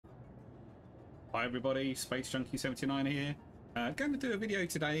Hi everybody, Space Junkie 79 here. Going to do a video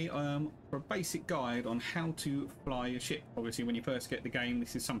today for a basic guide on how to fly your ship. Obviously when you first get the game,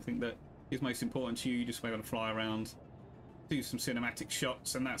 this is something that is most important to you. You just be able to fly around, do some cinematic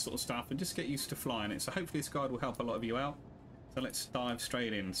shots and that sort of stuff, and just get used to flying it. So hopefully this guide will help a lot of you out. So let's dive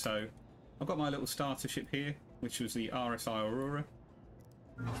straight in. So I've got my little starter ship here, which was the RSI Aurora.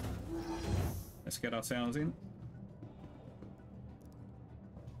 Let's get ourselves in.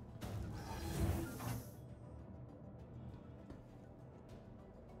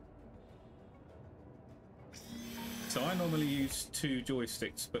 So I normally use two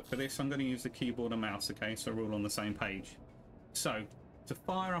joysticks, but for this I'm going to use the keyboard and mouse, okay, so we're all on the same page. So, to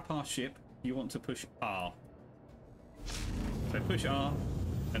fire up our ship, you want to push R. So push R,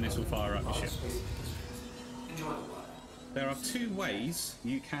 and this will fire up your ship. There are two ways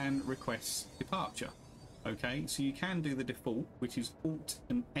you can request departure, okay, so you can do the default, which is Alt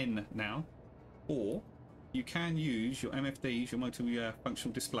and N now, or you can use your MFDs, your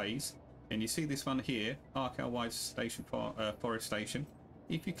multi-functional displays. And you see this one here, Arc-Wise Station Forest Station.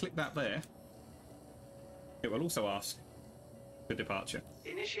 If you click that there, it will also ask for departure.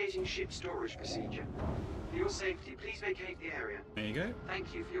 Initiating ship storage procedure. For your safety, please vacate the area. There you go.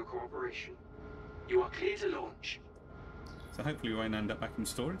 Thank you for your cooperation. You are clear to launch. So hopefully we won't end up back in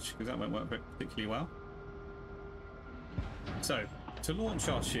storage, because that won't work particularly well. So, to launch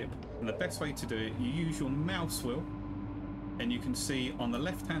our ship, and the best way to do it, you use your mouse wheel. And you can see on the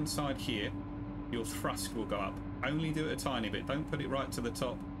left hand side here your thrust will go up. Only do it a tiny bit, don't put it right to the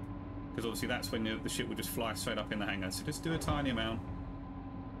top, because obviously that's when the ship will just fly straight up in the hangar. So just do a tiny amount.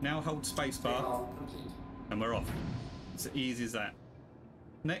 Now hold spacebar and we're off. It's as easy as that.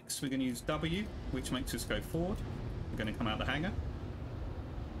 Next we're going to use W, which makes us go forward. We're going to come out the hangar,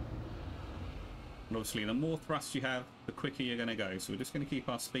 and obviously the more thrust you have, the quicker you're going to go. So we're just going to keep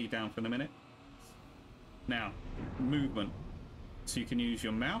our speed down for the minute. Now, movement. So you can use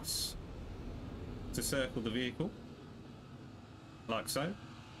your mouse to circle the vehicle, like so.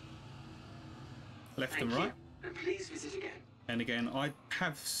 Left and right. And please visit again. And again, I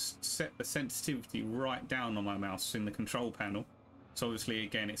have set the sensitivity right down on my mouse in the control panel. So obviously,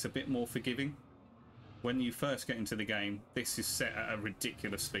 again, it's a bit more forgiving. When you first get into the game, this is set at a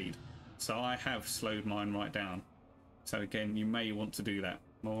ridiculous speed. So I have slowed mine right down. So again, you may want to do that.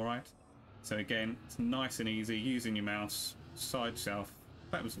 All right. So again, it's nice and easy using your mouse, side, south,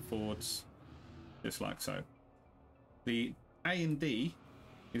 backwards and forwards, just like so. The A and D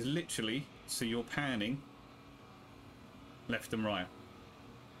is literally, so you're panning left and right.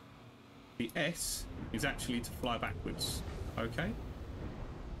 The S is actually to fly backwards, okay?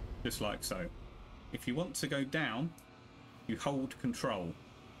 Just like so. If you want to go down, you hold control.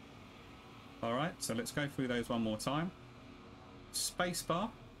 All right, so let's go through those one more time. Spacebar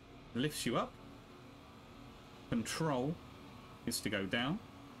lifts you up. Control is to go down.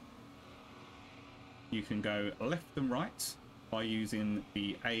 You can go left and right by using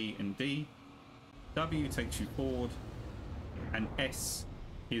the A and D. W takes you forward, and S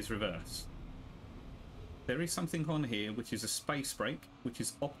is reverse. There is something on here which is a space brake, which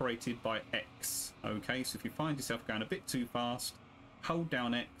is operated by X. Okay, so if you find yourself going a bit too fast, hold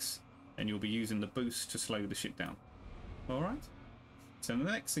down X and you'll be using the boost to slow the ship down. All right. So the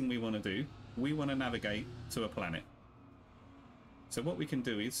next thing we want to do, we want to navigate to a planet. So what we can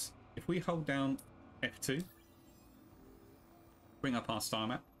do is, if we hold down F2, bring up our star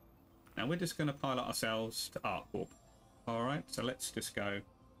map, and we're just going to pilot ourselves to Arc Warp. Alright, so let's just go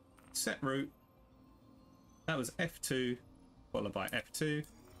set route. That was F2, followed by F2.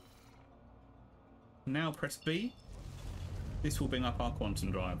 Now press B. This will bring up our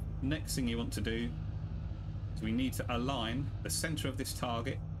quantum drive. Next thing you want to do, we need to align the center of this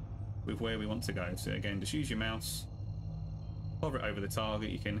target with where we want to go. So again, just use your mouse, hover it over the target,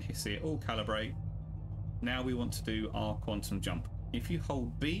 you can see it all calibrate. Now we want to do our quantum jump. If you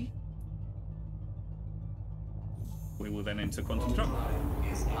hold B, we will then enter quantum jump.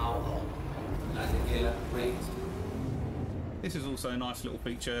 This is also a nice little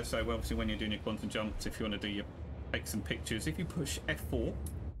feature, so obviously when you're doing your quantum jumps, if you want to do take some pictures, if you push F4,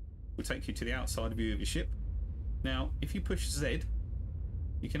 will take you to the outside view of your ship. Now, if you push Z,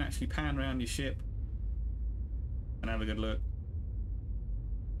 you can actually pan around your ship and have a good look.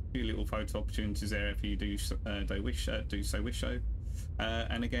 A few little photo opportunities there if you do so wish so.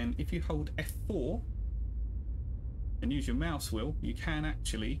 And again, if you hold F4 and use your mouse wheel, you can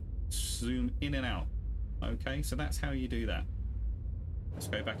actually zoom in and out. Okay, so that's how you do that. Let's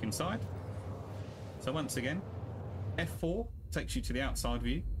go back inside. So once again, F4 takes you to the outside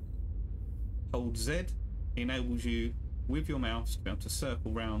view. Hold Z enables you with your mouse to be able to circle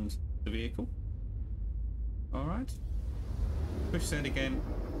round the vehicle. All right. Push Z again.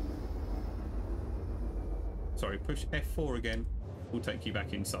 Sorry, push F4 again. Will take you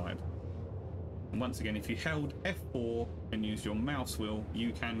back inside. And once again, if you held F4 and used your mouse wheel,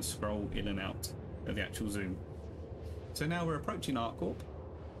 you can scroll in and out of the actual zoom. So now we're approaching ArcCorp.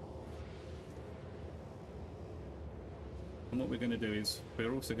 And what we're going to do is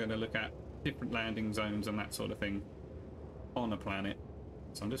we're also going to look at different landing zones and that sort of thing on a planet.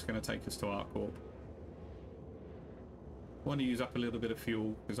 So I'm just going to take us to ArcCorp. I want to use up a little bit of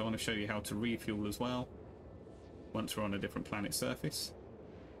fuel because I want to show you how to refuel as well once we're on a different planet surface.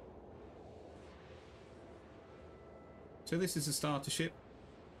 So this is the starter ship.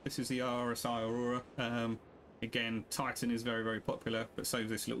 This is the RSI Aurora. Again, Titan is very, very popular, but so is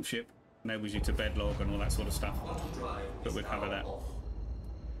this little ship. Enables you to bedlog and all that sort of stuff. But we'll cover that.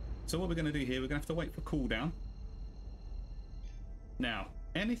 So what we're going to do here, we're going to have to wait for cooldown. Now,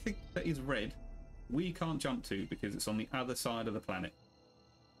 anything that is red, we can't jump to because it's on the other side of the planet.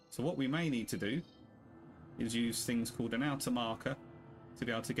 So what we may need to do is use things called an outer marker to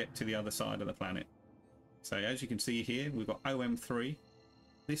be able to get to the other side of the planet. So as you can see here, we've got OM3.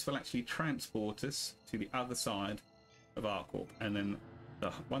 This will actually transport us to the other side of ArcCorp, and then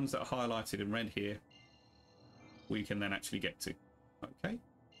the ones that are highlighted in red here, we can then actually get to. Okay.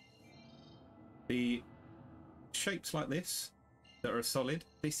 The shapes like this that are solid,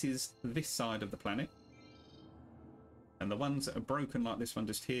 this is this side of the planet. And the ones that are broken like this one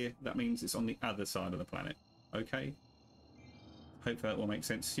just here, that means it's on the other side of the planet. Okay. Hopefully that will make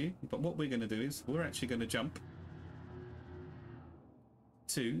sense to you. But what we're going to do is we're actually going to jump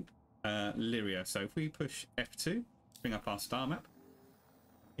to Lyria. So if we push F2, bring up our star map.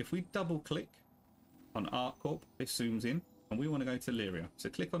 If we double click on ArcCorp, this zooms in and we want to go to Lyria. So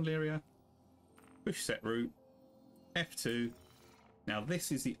click on Lyria, push set route, F2. Now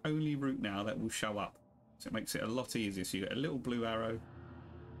this is the only route now that will show up. So it makes it a lot easier. So you get a little blue arrow,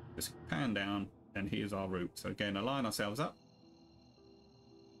 just pan down, and here's our route. So again, align ourselves up.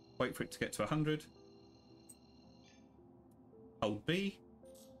 Wait for it to get to 100. Hold B.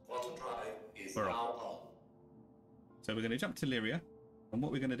 Quantum drive is We're now off. on. So we're going to jump to Lyria. And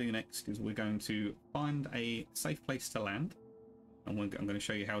what we're going to do next is we're going to find a safe place to land. And I'm going to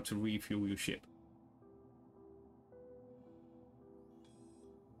show you how to refuel your ship.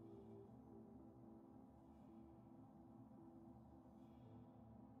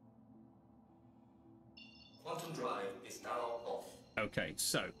 Quantum drive is now off. Okay,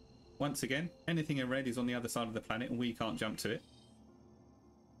 so once again, anything in red is on the other side of the planet and we can't jump to it.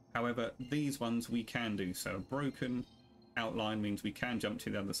 However, these ones we can do. So a broken outline means we can jump to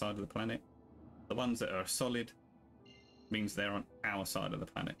the other side of the planet. The ones that are solid means they're on our side of the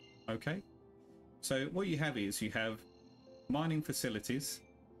planet. Okay, so what you have is you have mining facilities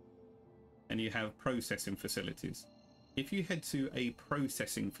and you have processing facilities. If you head to a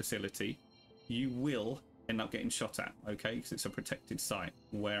processing facility, you will end up getting shot at, okay, because it's a protected site.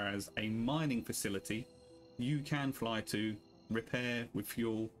 Whereas a mining facility, you can fly to, repair,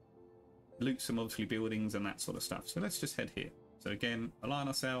 refuel, loot some obviously buildings and that sort of stuff. So let's just head here. So again, align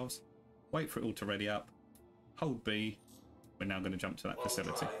ourselves, wait for it all to ready up, hold B. We're now going to jump to that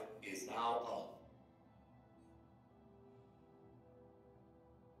facility. Drive is now on.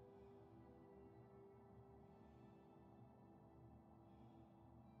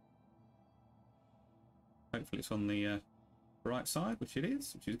 Hopefully it's on the right side, which it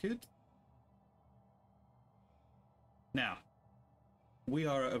is, which is good. Now, we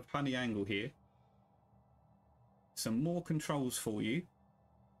are at a funny angle here. Some more controls for you.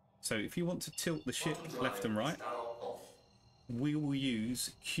 So if you want to tilt the ship left and right, we will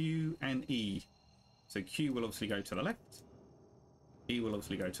use Q and E. So Q will obviously go to the left. E will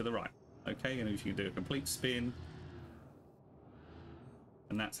obviously go to the right. Okay, and you can do a complete spin.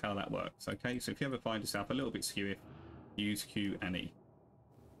 And that's how that works. Okay, so if you ever find yourself a little bit skewy, use Q and E.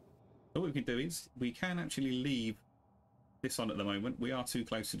 So what we can do is we can actually leave this on at the moment. We are too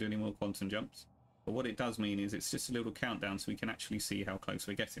close to do any more quantum jumps. But what it does mean is it's just a little countdown so we can actually see how close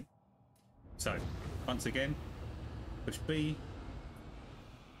we're getting. So, once again, push B,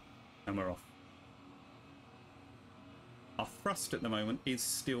 and we're off. Our thrust at the moment is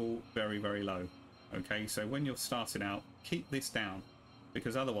still very, very low. Okay, so when you're starting out, keep this down,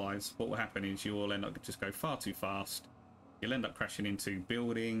 because otherwise what will happen is you will end up just go far too fast. You'll end up crashing into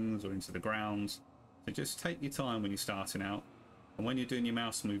buildings or into the grounds. So just take your time when you're starting out. And when you're doing your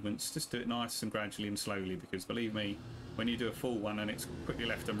mouse movements, just do it nice and gradually and slowly, because believe me, when you do a full one and it's quickly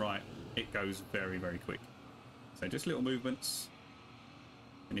left and right, it goes very, very quick. So just little movements.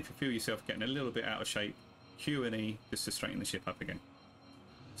 And if you feel yourself getting a little bit out of shape, Q and E just to straighten the ship up again.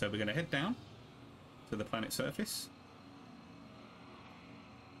 So we're going to head down to the planet's surface.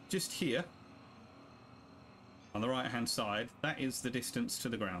 Just here, on the right hand side, that is the distance to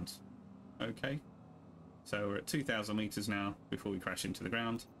the ground. Okay, so we're at 2,000 meters now before we crash into the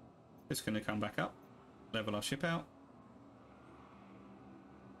ground. Just going to come back up, level our ship out.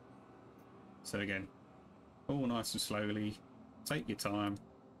 So again, all nice and slowly, take your time.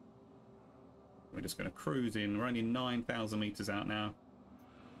 We're just going to cruise in. We're only 9,000 meters out now.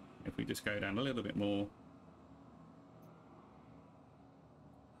 If we just go down a little bit more.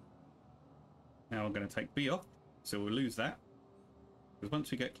 Now we're going to take B off, so we'll lose that. Because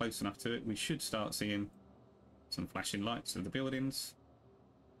once we get close enough to it, we should start seeing some flashing lights of the buildings.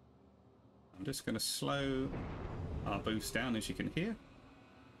 I'm just going to slow our boost down, as you can hear.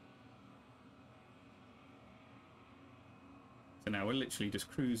 So now we're literally just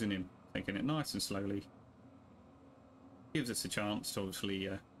cruising in, taking it nice and slowly. Gives us a chance to obviously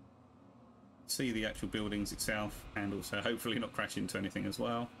see the actual buildings itself, and also hopefully not crash into anything as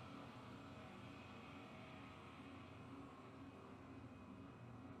well.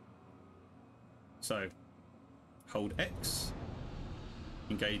 So, hold X,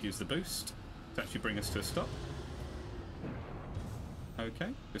 engages the boost to actually bring us to a stop.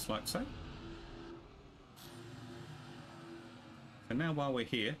 Okay, just like so. So now while we're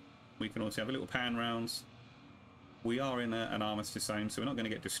here, we can also have a little pan rounds. We are in an armistice zone, so we're not going to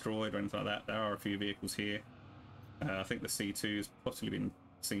get destroyed or anything like that. There are a few vehicles here. I think the C2 has possibly been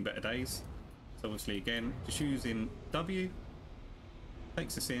seen better days. So obviously again, just using W,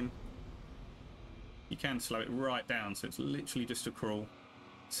 takes us in. You can slow it right down, so it's literally just a crawl.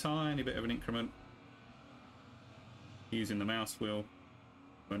 Tiny bit of an increment. Using the mouse wheel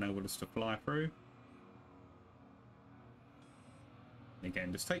will enable us to fly through.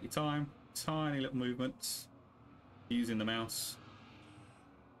 Again, just take your time, tiny little movements using the mouse.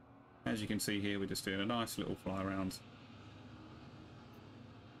 As you can see here, we're just doing a nice little fly around.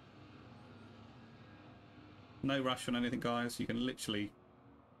 No rush on anything, guys. You can literally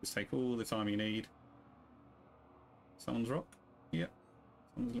just take all the time you need. Someone's rock. Yep.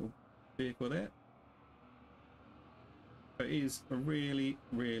 Someone's little vehicle there. But it is a really,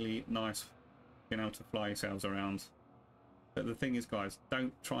 really nice being able to fly yourselves around. But the thing is, guys,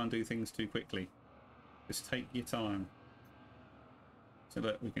 don't try and do things too quickly. Just take your time. So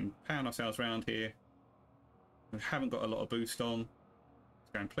that we can pan ourselves around here. We haven't got a lot of boost on.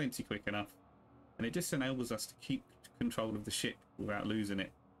 It's going plenty quick enough. And it just enables us to keep control of the ship without losing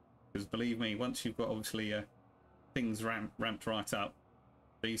it. Because believe me, once you've got obviously things ramped right up,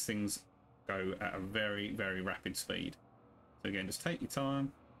 these things go at a very, very rapid speed. So again, just take your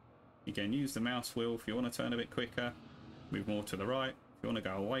time. Again, use the mouse wheel if you want to turn a bit quicker. Move more to the right. If you want to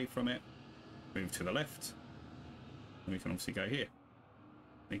go away from it, move to the left. And we can obviously go here.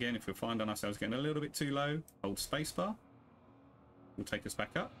 Again, if we're finding ourselves getting a little bit too low, hold spacebar. Will take us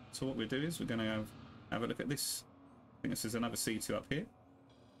back up. So what we'll do is we're going to have a look at this. I think this is another C2 up here.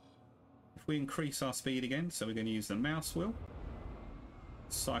 If we increase our speed again, so we're going to use the mouse wheel,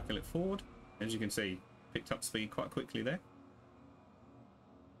 cycle it forward. As you can see, picked up speed quite quickly there.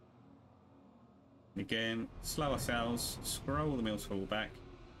 And again, slow ourselves, scroll the mouse wheel back.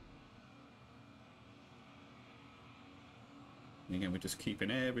 And again, we're just keeping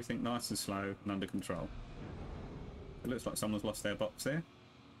everything nice and slow and under control. It looks like someone's lost their box there.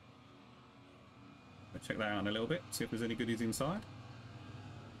 We'll check that out in a little bit, see if there's any goodies inside.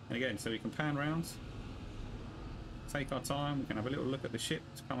 And again, so we can pan round, take our time, we can have a little look at the ship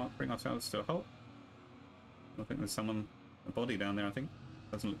to come up, bring ourselves to a halt. I think there's someone, a body down there, I think.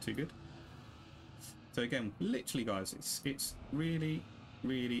 Doesn't look too good. So again, literally guys, it's really,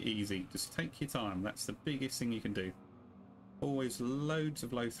 really easy. Just take your time. That's the biggest thing you can do. Always loads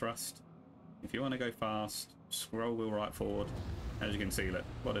of low thrust. If you want to go fast, scroll wheel right forward. As you can see, look,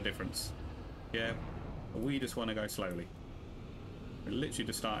 what a difference. Yeah, we just want to go slowly. We're literally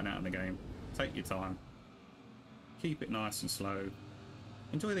just starting out in the game. Take your time. Keep it nice and slow.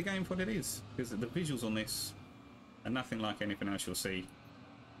 Enjoy the game for what it is, because the visuals on this are nothing like anything else you'll see.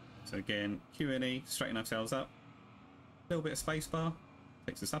 So again, Q and E, straighten ourselves up. A little bit of spacebar,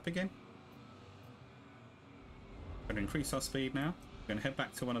 takes us up again. We're going to increase our speed now. We're going to head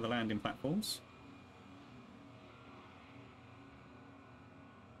back to one of the landing platforms.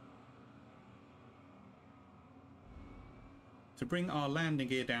 To bring our landing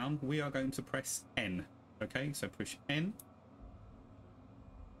gear down, we are going to press N. Okay, so push N.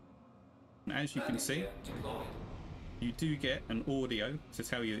 And as you can see, you do get an audio to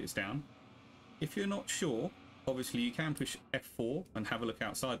tell you that it's down. If you're not sure, obviously you can push F4 and have a look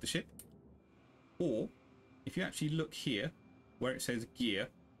outside the ship. Or, if you actually look here, where it says gear,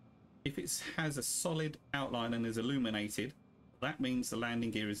 If it has a solid outline and is illuminated, that means the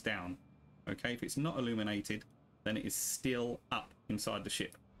landing gear is down. Okay, if it's not illuminated, then it is still up inside the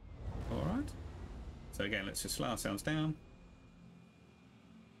ship. All right. So again, let's just slow ourselves down.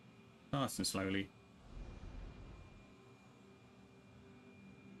 Nice and slowly.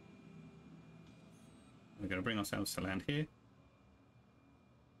 We're going to bring ourselves to land here.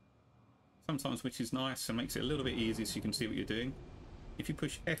 Sometimes, which is nice and makes it a little bit easier so you can see what you're doing. If you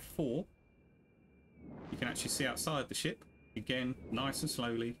push F4, you can actually see outside the ship. Again, nice and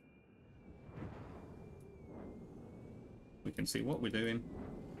slowly. We can see what we're doing.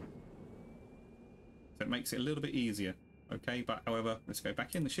 So it makes it a little bit easier. Okay, but however, let's go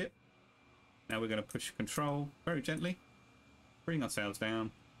back in the ship. Now we're going to push control very gently. Bring ourselves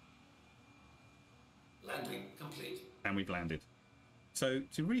down. Landing complete. And we've landed. So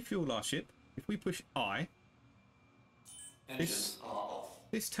to refuel our ship, if we push I, Engines are off.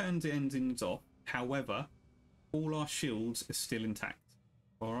 this turns the engines off. However, all our shields are still intact.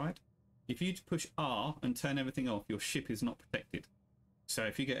 All right. If you push R and turn everything off, your ship is not protected. So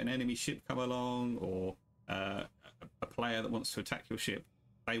if you get an enemy ship come along, or a player that wants to attack your ship,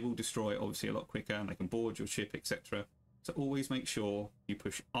 they will destroy it obviously a lot quicker, and they can board your ship, etc. So always make sure you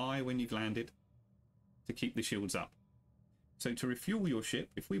push I when you've landed to keep the shields up. So to refuel your ship,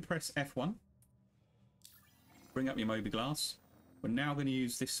 if we press F1, bring up your mobi-glass, we're now going to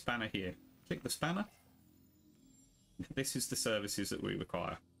use this spanner here. Click the spanner. This is the services that we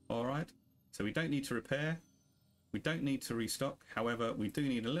require. All right. So we don't need to repair. We don't need to restock. However, we do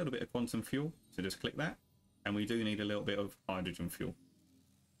need a little bit of quantum fuel. So just click that. And we do need a little bit of hydrogen fuel.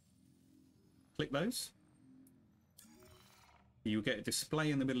 Click those. You'll get a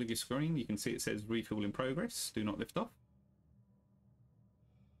display in the middle of your screen. You can see it says refuel in progress. Do not lift off.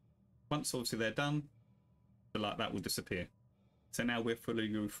 Once obviously they're done, the light that will disappear. So now we're fully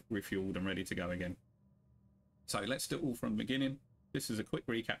refueled and ready to go again. So let's do it all from the beginning. This is a quick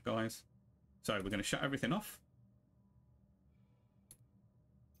recap, guys. So we're going to shut everything off.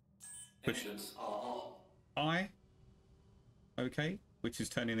 Push Engines are on. I. Okay, which is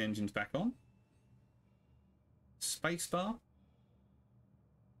turning the engines back on. Spacebar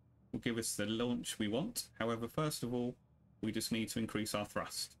will give us the launch we want. However, first of all, we just need to increase our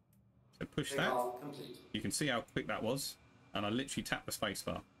thrust. So push that. Complete. You can see how quick that was. And I literally tapped the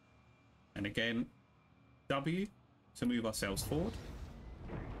spacebar. And again, W to move ourselves forward.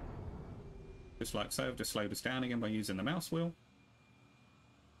 Just like so. I've just slowed us down again by using the mouse wheel.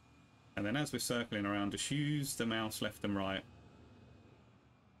 And then as we're circling around, just use the mouse left and right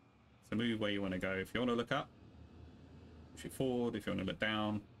to move where you want to go. If you want to look up, push it forward. If you want to look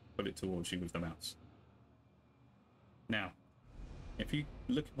down, put it towards you with the mouse. Now, if you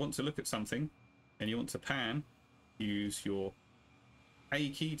want to look at something and you want to pan, use your A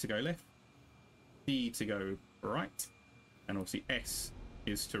key to go left, D to go right, and obviously S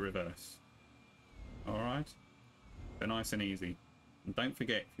is to reverse. Alright? So nice and easy. And don't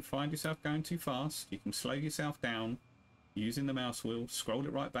forget, if you find yourself going too fast, you can slow yourself down using the mouse wheel, scroll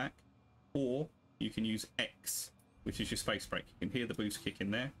it right back, or you can use X, which is your space brake. You can hear the boost kick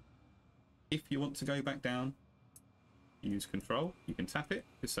in there. If you want to go back down, use control. You can tap it,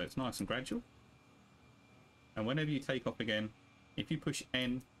 just so it's nice and gradual. And whenever you take off again, if you push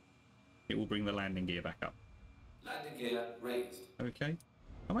N, it will bring the landing gear back up. Landing gear raised. Okay.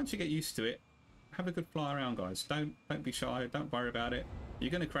 And once you get used to it, have a good fly around, guys. Don't be shy. Don't worry about it.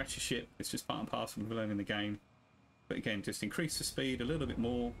 You're going to crash your ship. It's just part and parcel of learning the game. But again, just increase the speed a little bit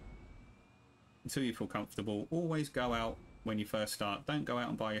more until you feel comfortable. Always go out when you first start. Don't go out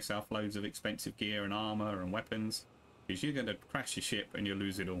and buy yourself loads of expensive gear and armor and weapons, because you're going to crash your ship and you'll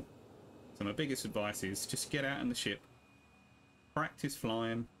lose it all. So my biggest advice is just get out in the ship, practice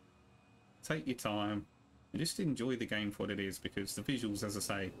flying, take your time, and just enjoy the game for what it is, because the visuals, as I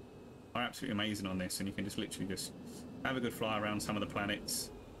say, are absolutely amazing on this, and you can just literally just have a good fly around some of the planets.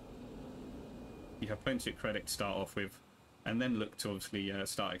 You have plenty of credit to start off with, and then look to obviously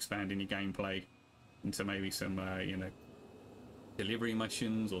start expanding your gameplay into maybe some you know, delivery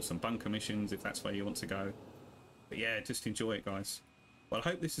missions or some bunker missions if that's where you want to go. But yeah, just enjoy it, guys. Well, I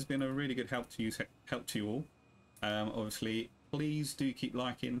hope this has been a really good help to you all. Obviously, please do keep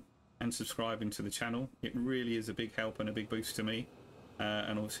liking and subscribing to the channel. It really is a big help and a big boost to me.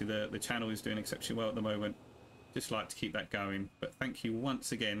 And obviously the channel is doing exceptionally well at the moment. Just like to keep that going. But thank you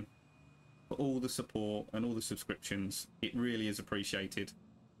once again for all the support and all the subscriptions. It really is appreciated.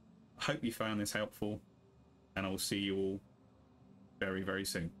 I hope you found this helpful, and I will see you all very, very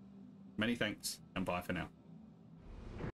soon. Many thanks, and bye for now.